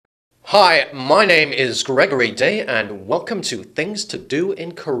Hi, my name is Gregory Day and welcome to Things to Do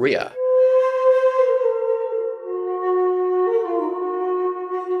in Korea.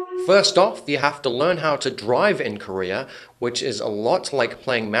 First off, you have to learn how to drive in Korea, which is a lot like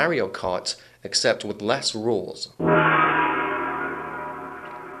playing Mario Kart, except with less rules.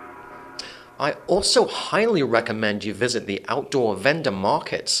 I also highly recommend you visit the outdoor vendor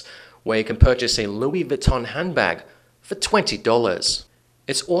markets, where you can purchase a Louis Vuitton handbag for $20.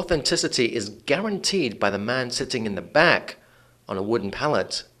 Its authenticity is guaranteed by the man sitting in the back on a wooden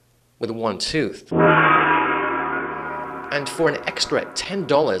pallet with one tooth. And for an extra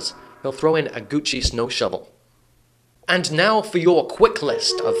 $10, he'll throw in a Gucci snow shovel. And now for your quick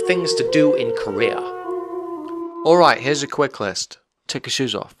list of things to do in Korea. Alright, here's a quick list. Take your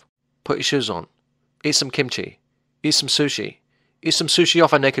shoes off. Put your shoes on. Eat some kimchi. Eat some sushi. Eat some sushi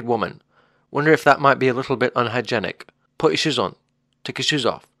off a naked woman. Wonder if that might be a little bit unhygienic. Put your shoes on. Take your shoes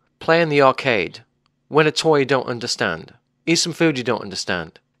off. Play in the arcade. Win a toy you don't understand. Eat some food you don't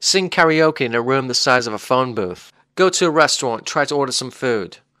understand. Sing karaoke in a room the size of a phone booth. Go to a restaurant, try to order some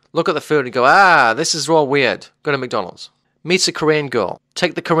food. Look at the food and go, this is all weird. Go to McDonald's. Meet a Korean girl.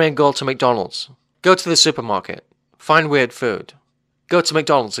 Take the Korean girl to McDonald's. Go to the supermarket. Find weird food. Go to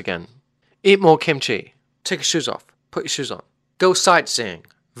McDonald's again. Eat more kimchi. Take your shoes off. Put your shoes on. Go sightseeing.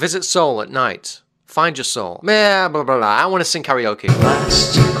 Visit Seoul at night. Find your soul. Blah, blah, blah. I want to sing karaoke.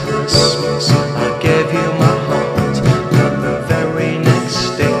 Last Christmas.